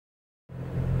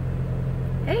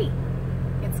Hey,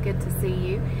 it's good to see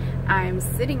you. I'm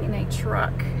sitting in a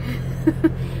truck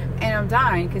and I'm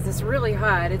dying because it's really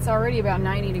hot. It's already about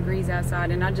 90 degrees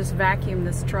outside and I just vacuumed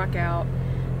this truck out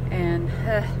and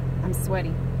I'm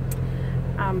sweaty.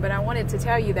 But I wanted to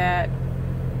tell you that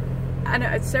I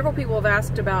know several people have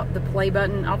asked about the play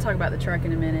button. I'll talk about the truck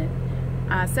in a minute.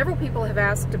 Several people have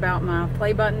asked about my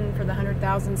play button for the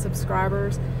 100,000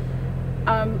 subscribers.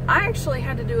 I actually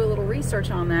had to do a little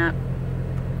research on that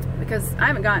because I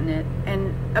haven't gotten it,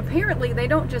 and apparently they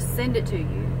don't just send it to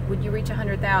you when you reach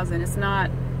 100,000. It's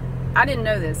not, I didn't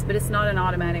know this, but it's not an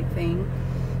automatic thing.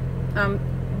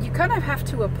 You kind of have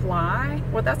to apply.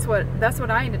 Well, that's what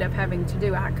I ended up having to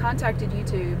do. I contacted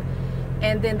YouTube,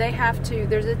 and then they have to,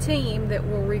 there's a team that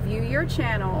will review your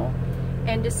channel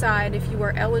and decide if you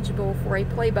are eligible for a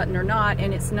play button or not,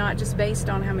 and it's not just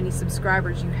based on how many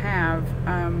subscribers you have.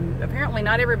 Apparently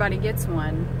not everybody gets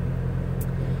one,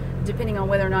 depending on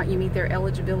whether or not you meet their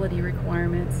eligibility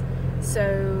requirements.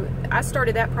 So I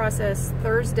started that process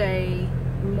Thursday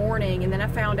morning, and then I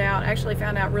actually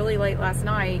found out really late last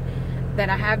night that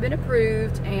I have been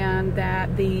approved and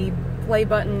that the play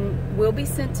button will be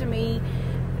sent to me.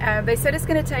 They said it's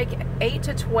going to take 8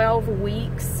 to 12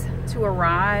 weeks to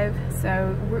arrive,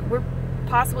 so we're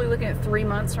possibly looking at 3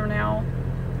 months from now.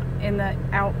 In the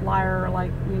outlier,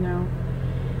 like, you know,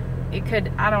 it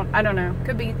could, I don't know,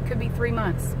 could be 3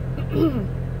 months.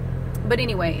 But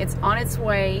anyway, it's on its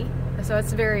way, so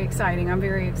it's very exciting. I'm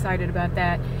very excited about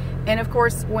that. And of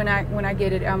course, when I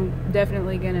get it, I'm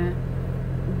definitely gonna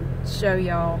show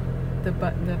y'all the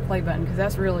play button, because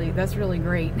that's really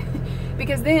great.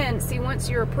 Because then, see, once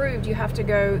you're approved, you have to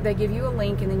go, they give you a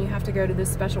link, and then you have to go to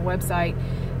this special website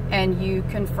and you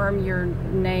confirm your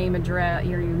name, address,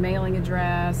 your mailing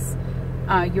address,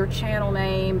 your channel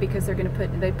name, because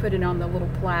they put it on the little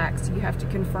plaque, so you have to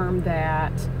confirm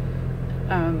that.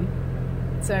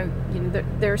 So, you know,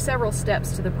 there are several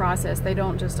steps to the process. They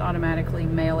don't just automatically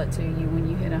mail it to you when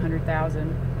you hit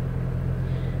 100,000.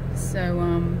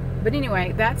 So, but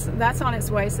anyway, that's on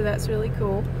its way, so that's really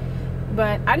cool.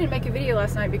 But I didn't make a video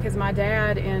last night because my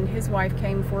dad and his wife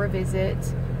came for a visit,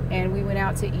 and we went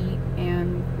out to eat,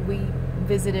 and we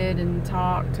visited and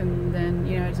talked, and then,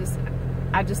 you know,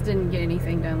 I just didn't get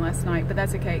anything done last night. But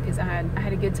that's okay, because I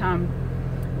had a good time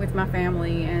with my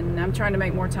family, and I'm trying to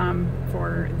make more time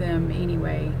for them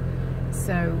anyway.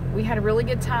 So we had a really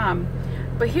good time.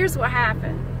 But here's what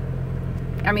happened.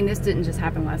 I mean, this didn't just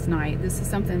happen last night. This is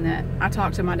something that I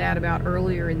talked to my dad about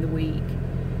earlier in the week.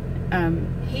 I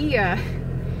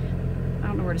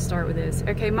don't know where to start with this.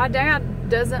 Okay, my dad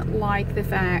doesn't like the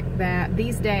fact that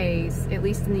these days, at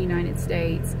least in the United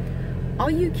States, all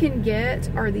you can get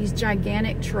are these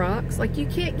gigantic trucks. Like, you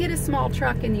can't get a small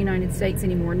truck in the United States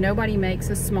anymore. Nobody makes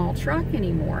a small truck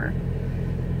anymore.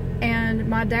 And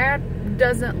my dad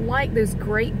doesn't like those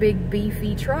great big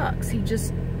beefy trucks. He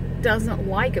just doesn't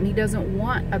like them. He doesn't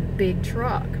want a big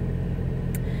truck.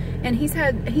 And he's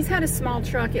had a small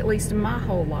truck at least my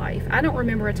whole life. I don't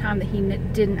remember a time that he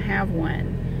didn't have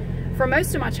one. For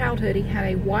most of my childhood, he had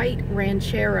a white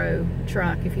Ranchero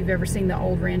truck, if you've ever seen the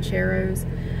old Rancheros.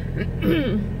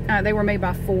 They were made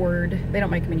by Ford. They don't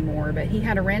make them anymore, but he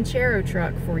had a Ranchero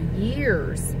truck for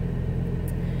years.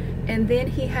 And then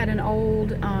he had an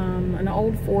old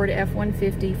Ford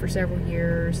F-150 for several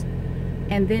years.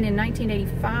 And then in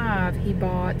 1985, he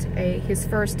bought his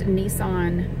first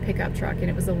Nissan pickup truck, and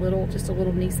it was just a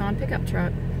little Nissan pickup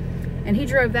truck. And he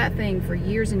drove that thing for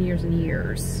years and years and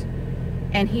years.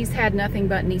 And he's had nothing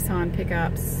but Nissan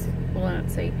pickups. Well,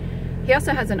 let's see. He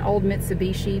also has an old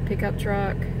Mitsubishi pickup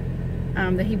truck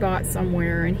that he bought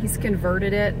somewhere, and he's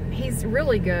converted it. He's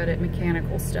really good at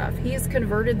mechanical stuff. He has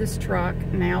converted this truck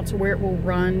now to where it will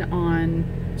run on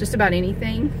just about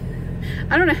anything.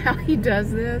 I don't know how he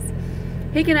does this.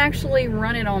 He can actually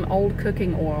run it on old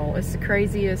cooking oil. It's the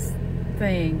craziest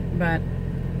thing, but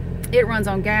it runs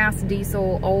on gas,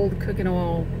 diesel, old cooking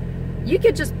oil. You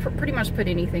could just pretty much put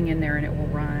anything in there and it will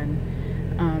run.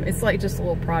 It's like just a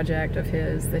little project of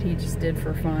his that he just did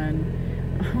for fun.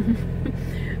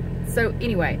 So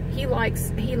anyway, he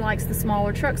likes the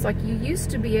smaller trucks like you used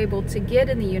to be able to get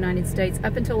in the United States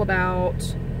up until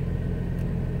about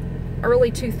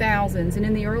early 2000s. And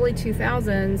in the early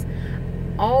 2000s,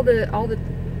 all the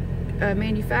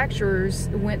manufacturers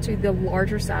went to the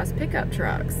larger size pickup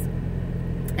trucks.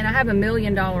 And I have $1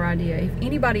 million idea. If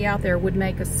anybody out there would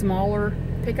make a smaller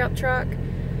pickup truck,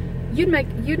 you'd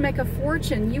make a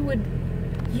fortune. You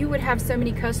would have so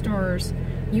many customers.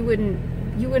 You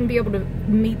wouldn't be able to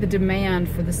meet the demand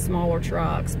for the smaller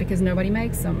trucks because nobody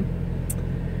makes them.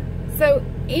 So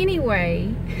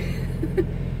anyway,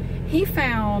 he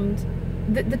found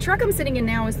the truck I'm sitting in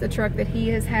now is the truck that he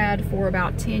has had for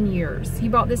about 10 years. He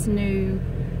bought this new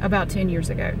about 10 years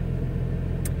ago.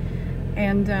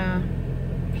 And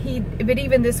but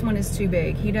even this one is too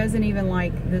big. He doesn't even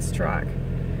like this truck.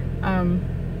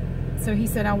 So he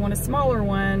said, I want a smaller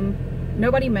one.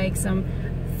 Nobody makes them.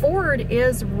 Ford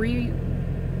is re-releasing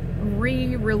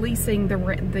the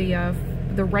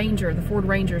Ranger, the Ford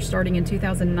Ranger, starting in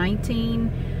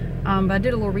 2019. But I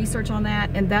did a little research on that,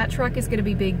 and that truck is going to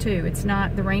be big too. It's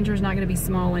not, the Ranger's not going to be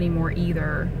small anymore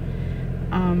either.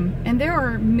 And there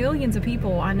are millions of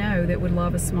people I know that would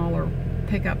love a smaller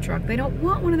pickup truck. They don't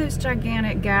want one of those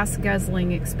gigantic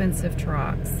gas-guzzling expensive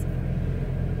trucks.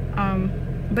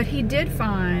 But he did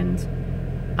find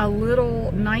a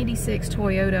little 96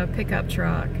 Toyota pickup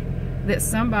truck that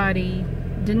somebody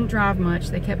didn't drive much.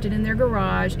 They kept it in their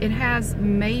garage. It has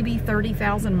maybe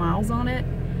 30,000 miles on it.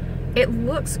 It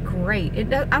looks great.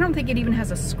 I don't think it even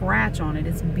has a scratch on it.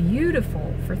 It's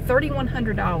beautiful. For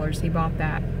 $3,100 he bought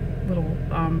that little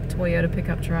Toyota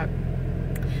pickup truck.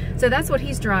 So that's what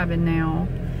he's driving now.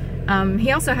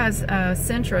 He also has a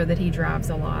Sentra that he drives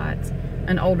a lot,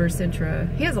 an older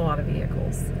Sentra. He has a lot of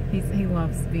vehicles. He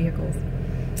loves vehicles.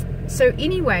 So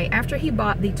anyway, after he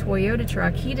bought the Toyota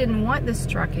truck, he didn't want this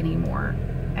truck anymore.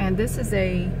 And this is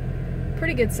a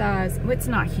pretty good size. Well, it's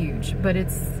not huge, but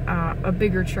it's a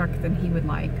bigger truck than he would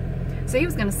like. So he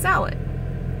was going to sell it.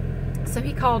 So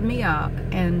he called me up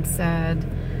and said,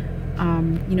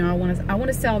 you know, I want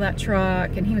to sell that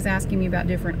truck. And he was asking me about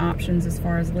different options as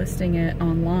far as listing it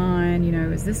online. You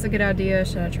know, is this a good idea?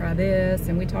 Should I try this?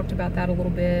 And we talked about that a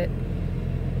little bit.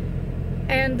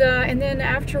 And then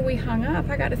after we hung up,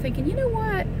 I got to thinking, you know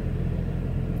what?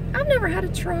 I've never had a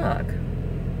truck.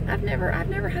 I've never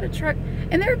had a truck.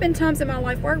 And there have been times in my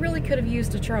life where I really could have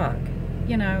used a truck,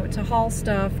 you know, to haul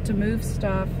stuff, to move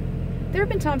stuff. There have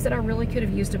been times that I really could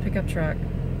have used a pickup truck.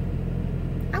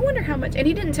 I wonder how much, and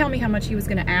he didn't tell me how much he was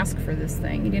going to ask for this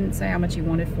thing. He didn't say how much he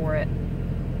wanted for it.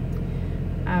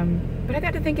 But I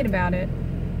got to thinking about it,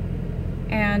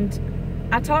 and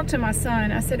I talked to my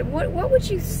son. I said, what would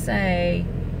you say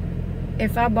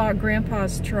if I bought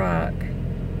Grandpa's truck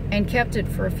and kept it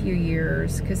for a few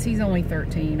years, because he's only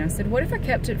 13. I said, what if I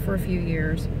kept it for a few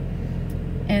years,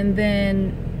 and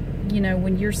then, you know,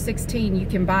 when you're 16, you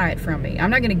can buy it from me. I'm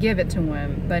not going to give it to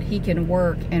him, but he can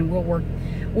work, and we'll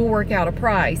work out a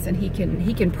price, and he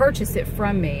can purchase it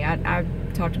from me.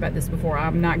 I've talked about this before.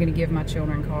 I'm not going to give my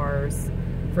children cars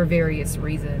for various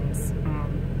reasons,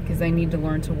 because they need to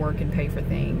learn to work and pay for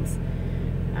things,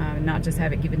 not just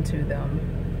have it given to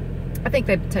them. I think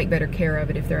they'd take better care of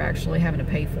it if they're actually having to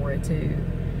pay for it too.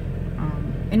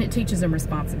 And it teaches them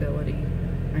responsibility.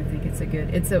 I think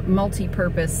it's a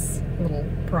multi-purpose little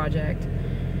project.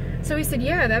 So he said,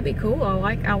 yeah, that'd be cool. I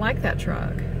like that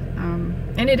truck.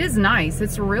 And it is nice.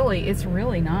 It's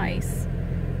really nice.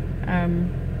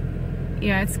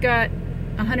 Yeah, it's got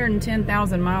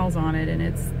 110,000 miles on it, and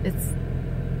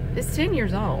it's 10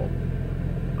 years old.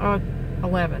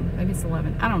 11, maybe it's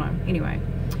 11. I don't know. Anyway.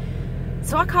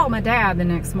 So I called my dad the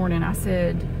next morning. I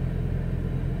said,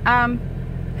 how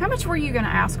much were you going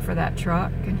to ask for that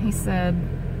truck? And he said,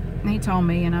 and he told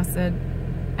me, and I said,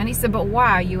 and he said, but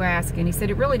why are you asking? He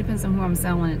said, it really depends on who I'm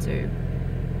selling it to.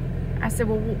 I said,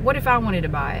 well, what if I wanted to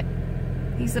buy it?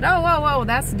 He said, oh,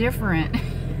 that's different.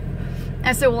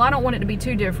 I said, well, I don't want it to be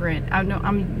too different. I don't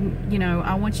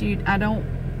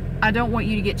want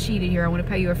you to get cheated here. I want to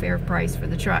pay you a fair price for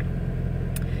the truck.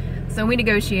 So we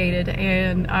negotiated,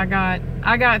 and I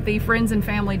got the friends and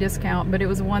family discount, but it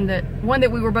was one that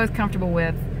we were both comfortable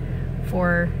with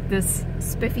for this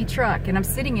spiffy truck. And I'm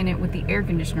sitting in it with the air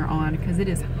conditioner on because it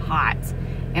is hot,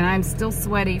 and I'm still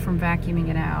sweaty from vacuuming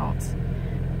it out.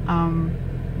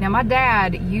 Now my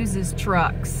dad uses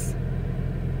trucks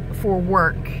for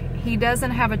work. He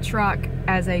doesn't have a truck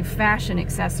as a fashion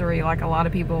accessory like a lot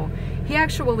of people. He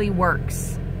actually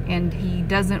works, and he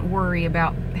doesn't worry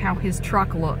about how his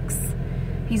truck looks.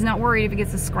 He's not worried if he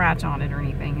gets a scratch on it or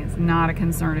anything. It's not a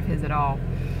concern of his at all.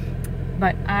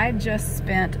 But I just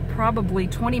spent probably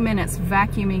 20 minutes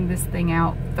vacuuming this thing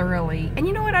out thoroughly. And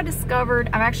you know what I discovered?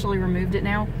 I've actually removed it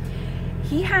now.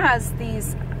 He has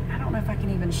these, I don't know if I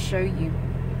can even show you.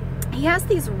 He has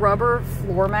these rubber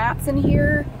floor mats in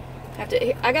here.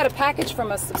 I got a package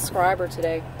from a subscriber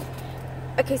today.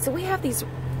 Okay, so we have these,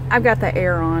 I've got the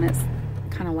air on, it's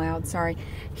kind of loud, sorry.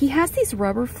 He has these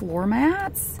rubber floor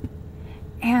mats,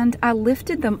 and I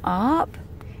lifted them up,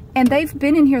 and they've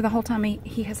been in here the whole time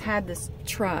he has had this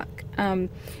truck.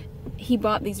 He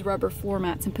bought these rubber floor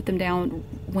mats and put them down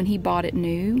when he bought it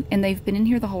new, and they've been in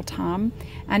here the whole time.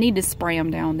 I need to spray them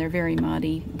down, they're very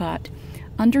muddy, but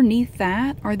underneath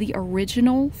that are the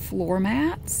original floor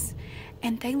mats,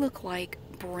 and they look like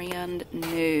brand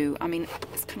new. I mean,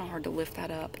 it's kind of hard to lift that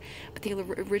up, but the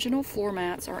original floor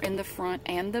mats are in the front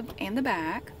and the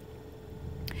back,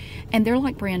 and they're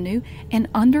like brand new. And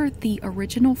under the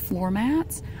original floor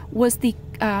mats was the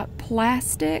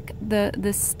plastic,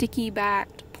 the sticky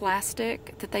backed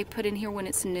plastic that they put in here when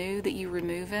it's new, that you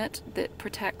remove it, that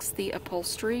protects the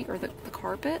upholstery or the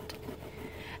carpet.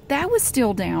 That was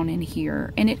still down in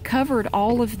here, and it covered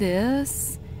all of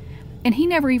this. And he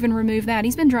never even removed that.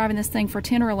 He's been driving this thing for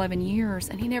 10 or 11 years,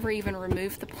 and he never even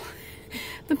removed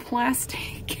the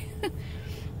plastic.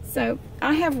 So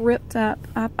I have ripped up,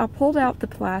 I pulled out the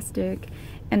plastic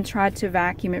and tried to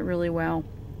vacuum it really well.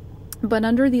 But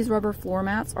under these rubber floor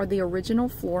mats are the original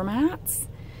floor mats,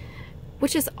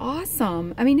 which is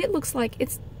awesome. I mean, it looks like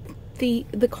it's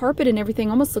the carpet and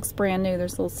everything almost looks brand new.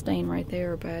 There's a little stain right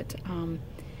there, but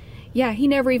yeah, he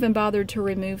never even bothered to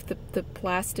remove the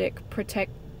plastic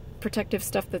protective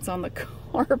stuff that's on the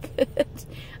carpet.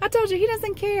 I told you, he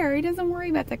doesn't care. He doesn't worry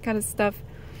about that kind of stuff.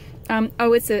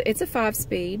 Oh, it's a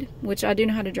 5-speed, which I do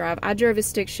know how to drive. I drove a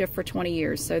stick shift for 20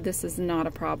 years, so this is not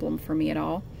a problem for me at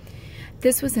all.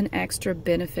 This was an extra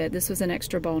benefit. This was an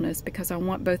extra bonus because I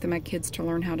want both of my kids to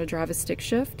learn how to drive a stick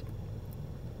shift.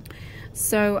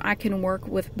 So I can work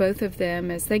with both of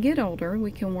them as they get older.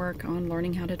 We can work on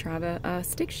learning how to drive a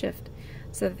stick shift.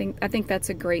 So I think that's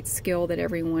a great skill that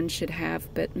everyone should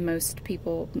have, but most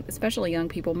people, especially young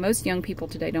people, most young people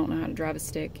today don't know how to drive a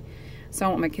stick. So I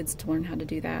want my kids to learn how to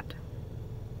do that.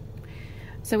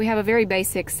 So we have a very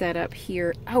basic setup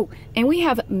here. Oh, and we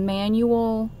have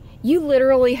manual. You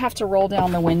literally have to roll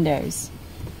down the windows.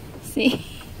 See?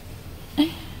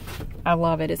 I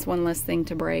love it. It's one less thing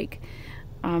to break.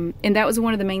 And that was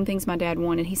one of the main things my dad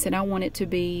wanted. He said, I want it to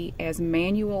be as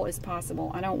manual as possible.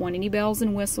 I don't want any bells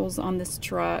and whistles on this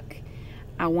truck.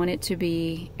 I want it to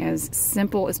be as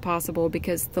simple as possible,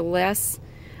 because the less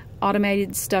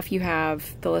automated stuff you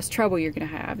have, the less trouble you're going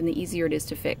to have, and the easier it is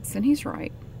to fix. And he's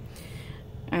right.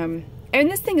 And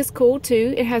this thing is cool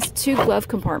too. It has 2 glove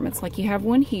compartments. Like, you have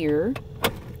one here,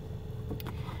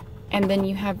 and then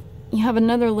you have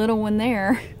another little one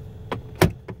there,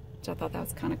 which I thought that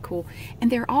was kind of cool.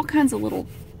 And there are all kinds of little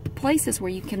places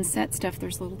where you can set stuff.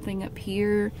 There's a little thing up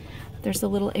here. There's a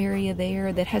little area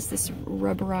there that has this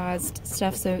rubberized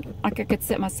stuff, so like I could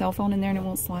set my cell phone in there and it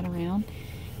won't slide around.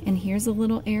 And here's a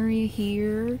little area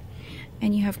here,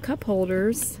 and you have cup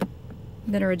holders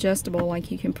that are adjustable,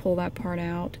 like you can pull that part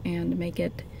out and make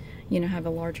it, you know, have a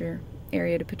larger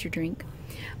area to put your drink.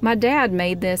 My dad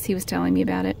made this. He was telling me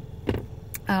about it.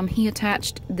 He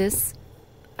attached this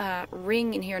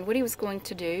ring in here, and what he was going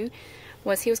to do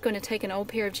was he was going to take an old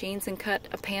pair of jeans and cut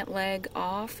a pant leg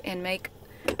off and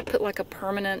put like a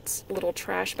permanent little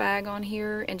trash bag on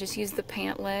here, and just use the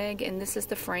pant leg, and this is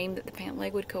the frame that the pant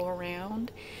leg would go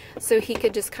around, so he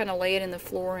could just kind of lay it in the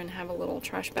floor and have a little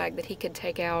trash bag that he could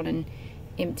take out and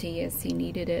empty as he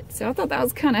needed it. So I thought that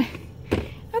was kind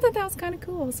of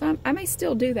cool. So I may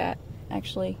still do that,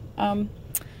 actually.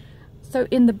 So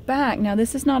in the back, now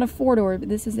this is not a 4-door, but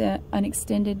this is an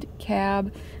extended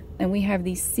cab, and we have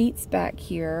these seats back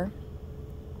here.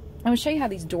 I'm going to show you how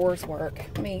these doors work.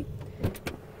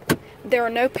 There are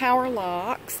no power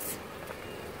locks,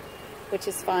 which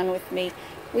is fine with me.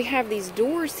 We have these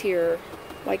doors here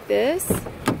like this,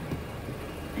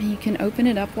 and you can open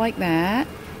it up like that.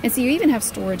 And so you even have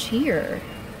storage here.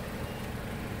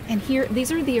 And here,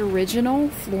 these are the original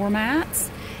floor mats.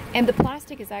 And the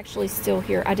plastic is actually still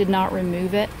here. I did not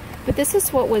remove it. But this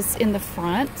is what was in the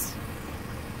front.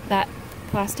 That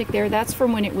plastic there, that's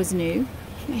from when it was new.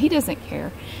 He doesn't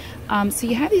care. So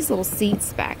you have these little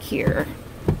seats back here.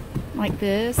 Like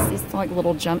this. These like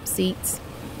little jump seats.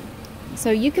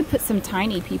 So you could put some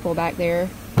tiny people back there.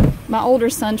 My older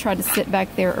son tried to sit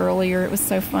back there earlier. It was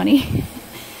so funny.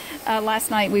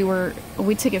 Last night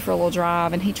we took it for a little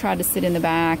drive, and he tried to sit in the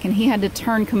back, and he had to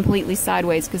turn completely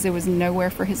sideways because there was nowhere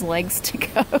for his legs to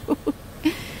go.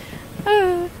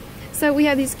 So we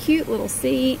have these cute little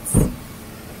seats,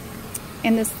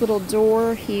 and this little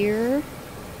door here,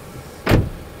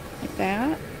 like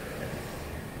that.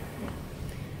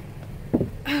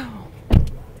 Oh.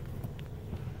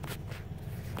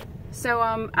 So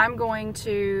I'm going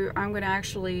to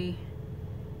actually.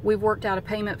 We've worked out a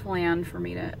payment plan for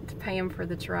me to pay him for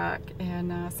the truck,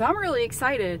 and so I'm really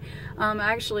excited. I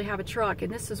actually have a truck,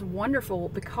 and this is wonderful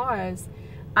because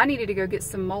I needed to go get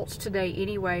some mulch today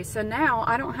anyway, so now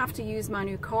I don't have to use my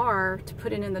new car to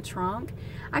put it in the trunk.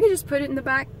 I can just put it in the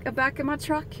back of my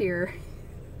truck here.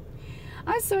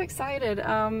 I'm so excited.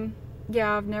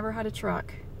 Yeah, I've never had a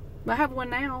truck. I have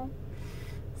one now,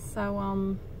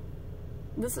 so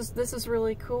this is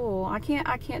really cool. I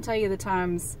can't tell you the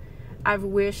times I've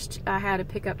wished I had a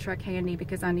pickup truck handy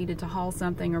because I needed to haul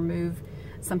something or move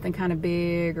something kind of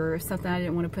big or something I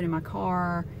didn't want to put in my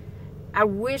car. I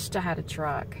wished I had a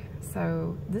truck.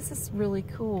 So this is really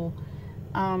cool.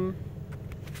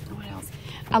 What else?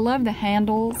 I love the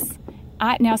handles.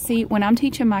 Now see, when I'm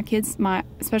teaching my kids,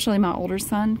 especially my older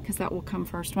son, because that will come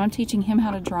first, when I'm teaching him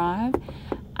how to drive,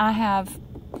 I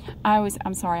always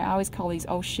call these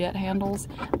oh shit handles.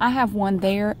 I have one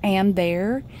there and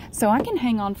there, so I can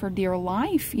hang on for dear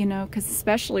life, you know, because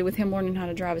especially with him learning how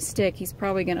to drive a stick, he's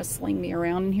probably going to sling me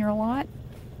around in here a lot.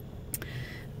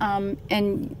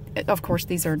 And of course,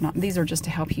 these are just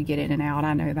to help you get in and out.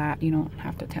 I know that. You don't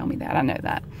have to tell me that. I know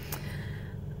that.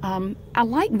 I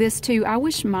like this too. I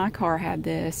wish my car had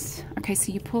this. Okay,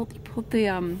 so you pull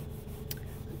the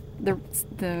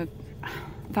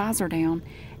visor down,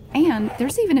 and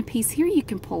there's even a piece here you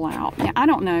can pull out. Now, I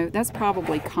don't know. That's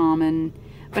probably common,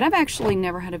 but I've actually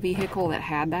never had a vehicle that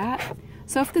had that.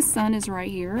 So if the sun is right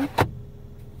here,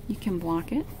 you can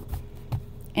block it,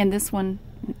 and this one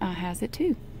has it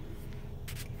too.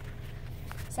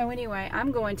 So anyway,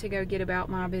 I'm going to go get about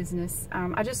my business.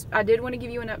 I did want to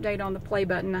give you an update on the play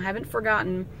button. I haven't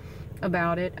forgotten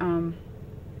about it.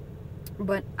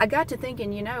 But I got to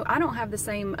thinking, you know, I don't have the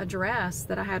same address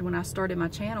that I had when I started my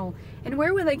channel. And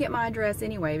where would they get my address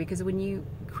anyway? Because when you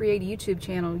create a YouTube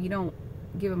channel, you don't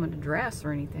give them an address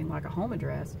or anything, like a home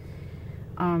address.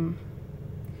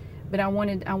 But I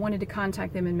wanted to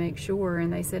contact them and make sure,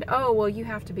 and they said, oh, well, you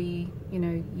have to be, you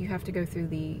know, you have to go through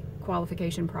the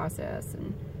qualification process.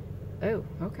 And oh,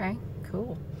 okay,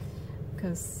 cool,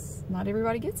 because not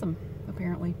everybody gets them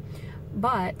apparently.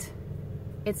 But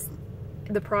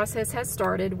the process has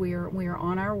started. We are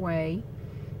on our way,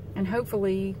 and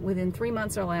hopefully within 3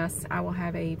 months or less, I will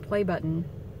have a play button,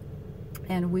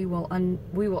 and we will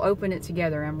open it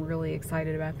together. I'm really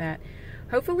excited about that.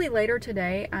 Hopefully later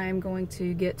today, I'm going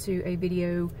to get to a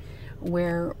video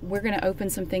where we're going to open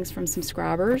some things from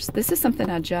subscribers. This is something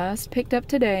I just picked up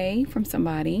today from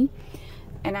somebody,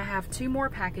 and I have 2 more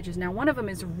packages. Now, one of them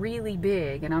is really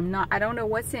big, and I don't know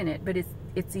what's in it, but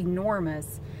it's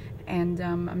enormous, and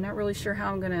I'm not really sure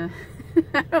how I'm gonna.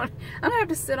 I don't have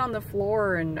to sit on the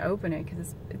floor and open it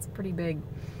because it's pretty big.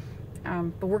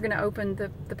 But we're gonna open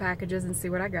the packages and see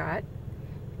what I got,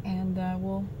 and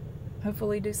we'll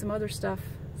hopefully do some other stuff.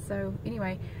 So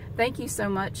anyway, thank you so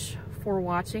much for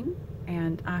watching,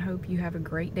 and I hope you have a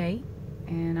great day,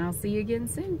 and I'll see you again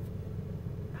soon.